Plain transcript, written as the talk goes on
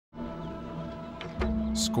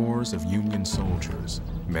Scores of Union soldiers,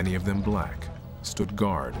 many of them black, stood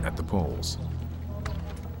guard at the polls.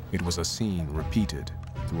 It was a scene repeated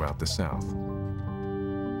throughout the South.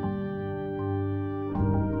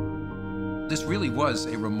 This really was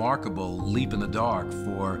a remarkable leap in the dark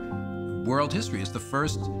for world history. It's the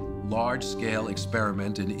first large-scale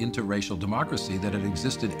experiment in interracial democracy that had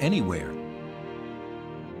existed anywhere.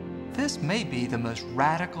 This may be the most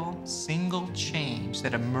radical single change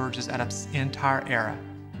that emerges out of this entire era.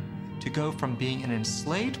 To go from being an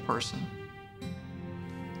enslaved person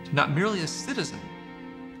to not merely a citizen,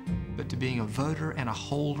 but to being a voter and a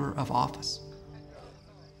holder of office.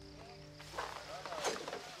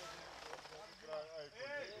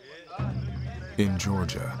 In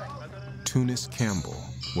Georgia, Tunis Campbell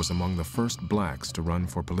was among the first blacks to run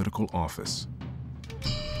for political office.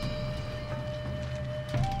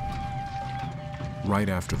 Right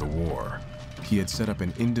after the war, he had set up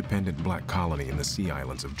an independent black colony in the Sea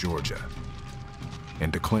Islands of Georgia and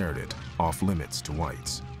declared it off limits to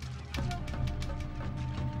whites.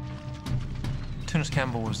 Tunis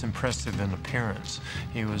Campbell was impressive in appearance.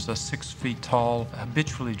 He was 6 feet tall,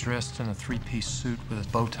 habitually dressed in a three-piece suit with a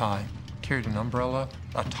bow tie, carried an umbrella,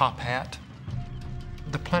 a top hat.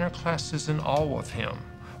 The planter class is in awe of him,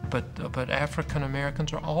 but African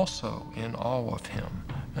Americans are also in awe of him,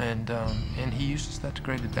 and he uses that to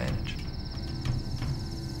great advantage.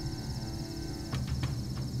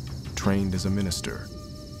 Trained as a minister,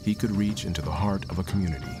 he could reach into the heart of a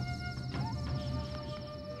community.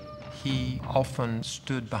 He often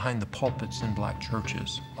stood behind the pulpits in black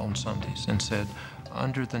churches on Sundays and said,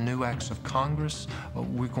 under the new acts of Congress,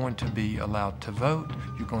 we're going to be allowed to vote.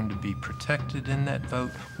 You're going to be protected in that vote.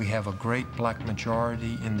 We have a great black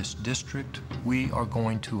majority in this district. We are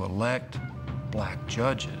going to elect black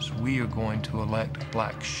judges. We are going to elect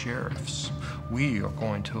black sheriffs. We are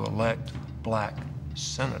going to elect black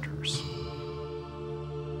senators.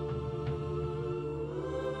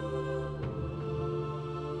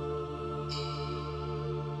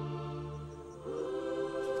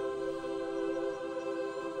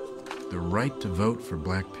 The right to vote for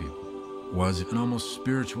black people was an almost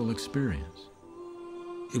spiritual experience.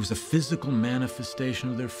 It was a physical manifestation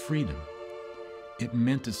of their freedom. It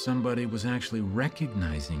meant that somebody was actually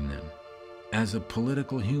recognizing them as a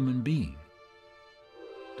political human being.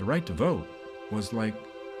 The right to vote was like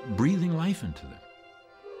breathing life into them.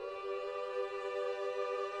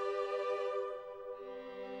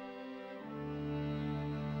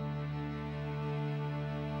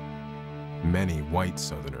 Many white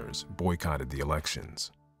Southerners boycotted the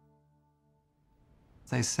elections.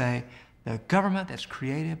 They say the government that's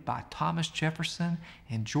created by Thomas Jefferson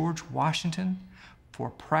and George Washington for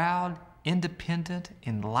proud, independent,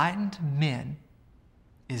 enlightened men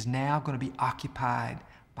is now going to be occupied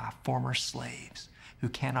by former slaves who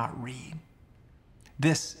cannot read.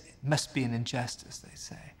 This must be an injustice, they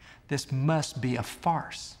say. This must be a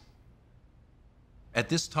farce. At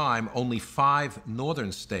this time, only 5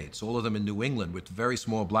 northern states, all of them in New England with very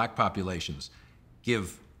small black populations,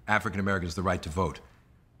 give African Americans the right to vote.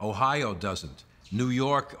 Ohio doesn't. New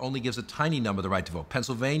York only gives a tiny number the right to vote.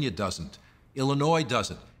 Pennsylvania doesn't. Illinois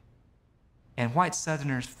doesn't. And white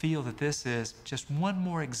Southerners feel that this is just one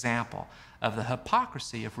more example of the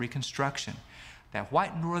hypocrisy of Reconstruction, that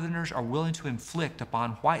white Northerners are willing to inflict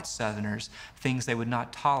upon white Southerners things they would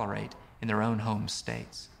not tolerate in their own home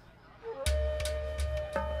states.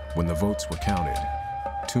 When the votes were counted,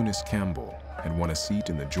 Tunis Campbell had won a seat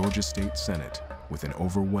in the Georgia State Senate with an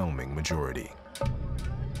overwhelming majority.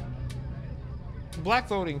 Black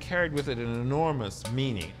voting carried with it an enormous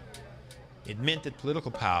meaning. It meant that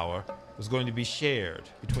political power was going to be shared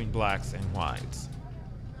between blacks and whites.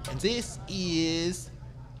 And this is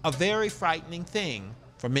a very frightening thing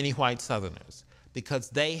for many white Southerners, because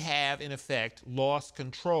they have, in effect, lost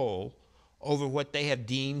control over what they have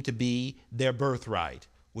deemed to be their birthright,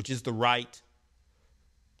 which is the right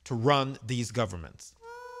to run these governments.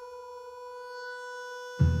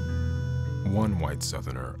 One white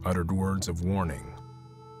Southerner uttered words of warning.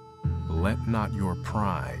 Let not your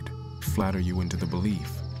pride flatter you into the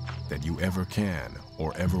belief that you ever can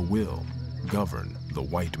or ever will govern the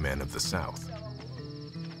white men of the South.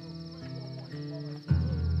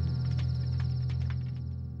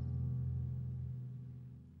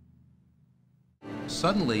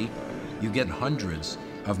 Suddenly, you get hundreds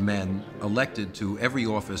of men elected to every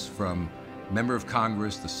office, from member of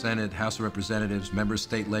Congress, the Senate, House of Representatives, member of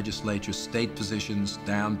state legislatures, state positions,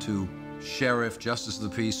 down to sheriff, justice of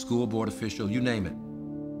the peace, school board official, you name it.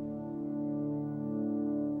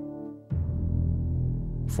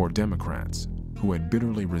 For Democrats, who had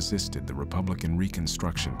bitterly resisted the Republican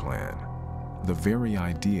Reconstruction plan, The very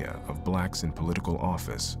idea of blacks in political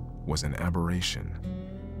office was an aberration.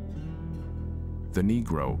 The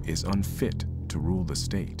Negro is unfit to rule the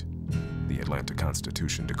state, the Atlanta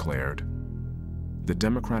Constitution declared. The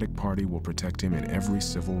Democratic Party will protect him in every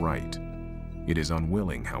civil right. It is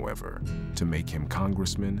unwilling, however, to make him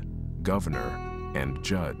congressman, governor, and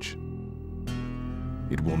judge.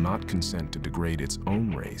 It will not consent to degrade its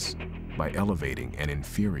own race by elevating an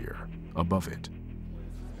inferior above it.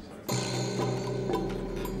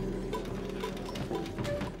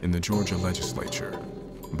 In the Georgia legislature,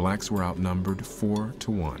 blacks were outnumbered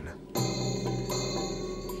 4-1.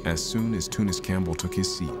 As soon as Tunis Campbell took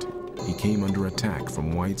his seat, he came under attack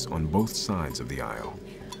from whites on both sides of the aisle.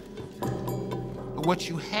 What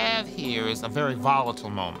you have here is a very volatile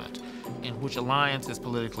moment in which alliances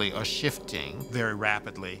politically are shifting very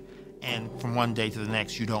rapidly, and from one day to the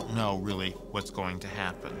next, you don't know really what's going to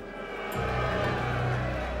happen.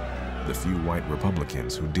 The few white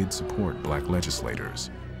Republicans who did support black legislators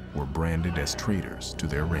were branded as traitors to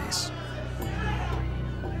their race.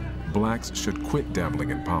 Blacks should quit dabbling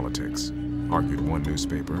in politics, argued one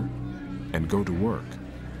newspaper, and go to work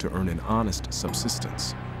to earn an honest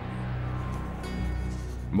subsistence.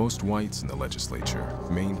 Most whites in the legislature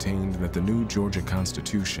maintained that the new Georgia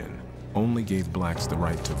Constitution only gave blacks the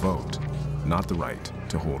right to vote, not the right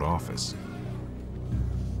to hold office.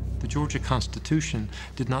 The Georgia Constitution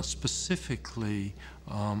did not specifically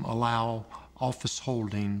allow office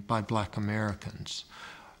holding by black Americans.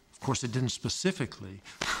 Of course, it didn't specifically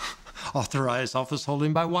authorize office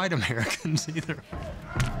holding by white Americans either.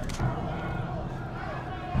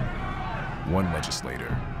 One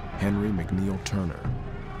legislator, Henry McNeil Turner,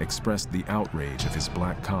 expressed the outrage of his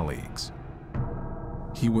black colleagues.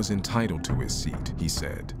 He was entitled to his seat, he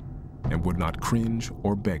said, and would not cringe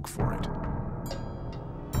or beg for it.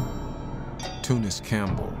 Tunis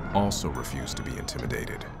Campbell also refused to be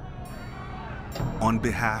intimidated. On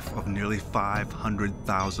behalf of nearly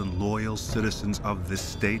 500,000 loyal citizens of this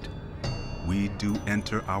state, we do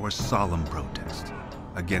enter our solemn protest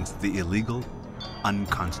against the illegal,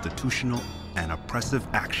 unconstitutional, and oppressive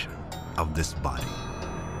action of this body.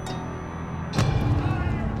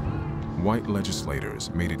 White legislators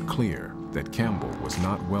made it clear that Campbell was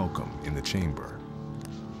not welcome in the chamber.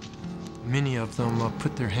 Many of them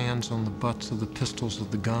put their hands on the butts of the pistols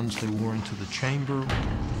of the guns they wore into the chamber.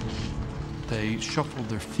 They shuffled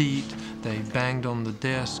their feet, they banged on the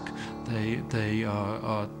desk, they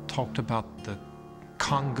talked about the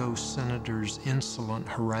Congo senator's insolent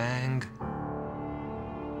harangue.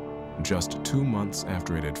 Just 2 months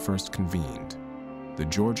after it had first convened, the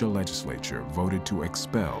Georgia legislature voted to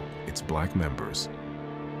expel its black members.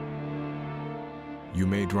 "You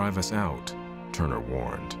may drive us out," Turner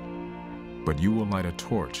warned, "but you will light a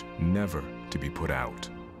torch never to be put out."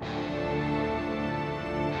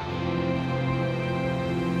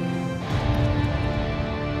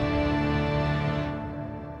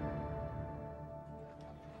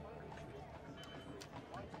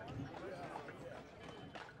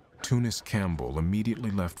 Tunis Campbell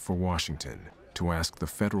immediately left for Washington to ask the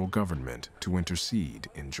federal government to intercede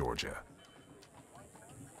in Georgia.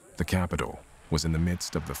 The capital was in the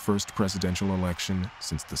midst of the first presidential election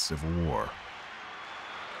since the Civil War.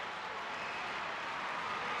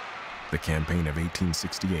 The campaign of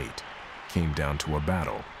 1868 came down to a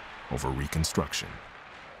battle over Reconstruction.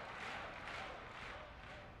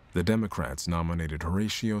 The Democrats nominated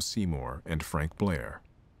Horatio Seymour and Frank Blair.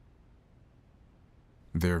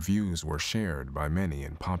 Their views were shared by many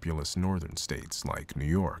in populous northern states like New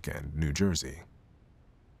York and New Jersey.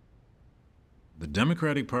 The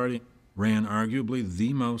Democratic Party ran arguably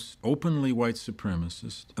the most openly white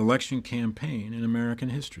supremacist election campaign in American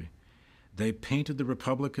history. They painted the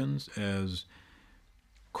Republicans as,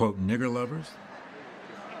 quote, nigger lovers.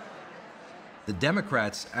 The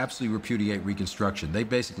Democrats absolutely repudiate Reconstruction. They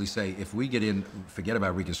basically say, if we get in, forget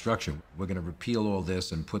about Reconstruction, we're going to repeal all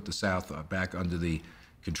this and put the South back under the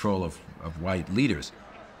control of white leaders.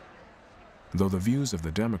 Though the views of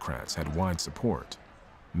the Democrats had wide support,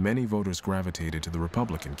 many voters gravitated to the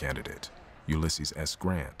Republican candidate, Ulysses S.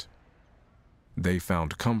 Grant. They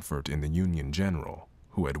found comfort in the Union general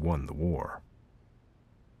who had won the war.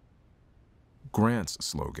 Grant's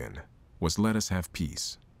slogan was, "Let us have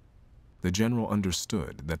peace." The general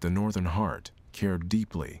understood that the Northern heart cared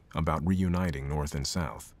deeply about reuniting North and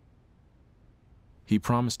South. He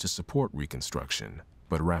promised to support Reconstruction,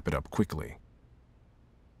 but wrap it up quickly.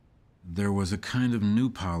 There was a kind of new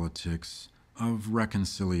politics of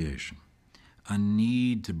reconciliation, a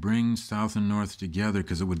need to bring South and North together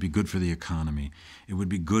because it would be good for the economy, it would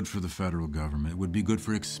be good for the federal government, it would be good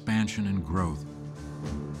for expansion and growth.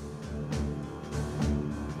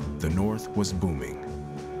 North was booming.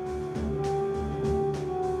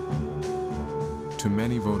 To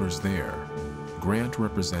many voters there, Grant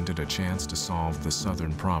represented a chance to solve the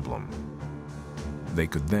Southern problem. They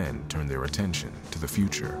could then turn their attention to the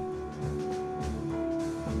future.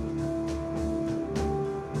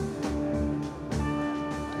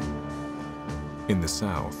 In the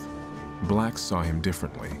South, blacks saw him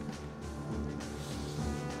differently.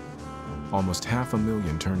 Almost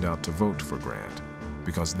 500,000 turned out to vote for Grant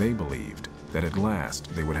because they believed that at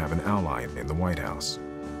last they would have an ally in the White House.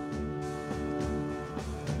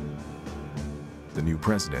 The new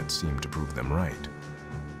president seemed to prove them right.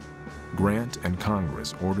 Grant and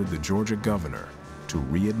Congress ordered the Georgia governor to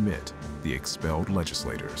readmit the expelled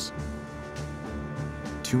legislators.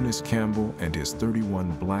 Tunis Campbell and his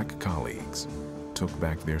 31 black colleagues took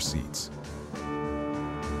back their seats.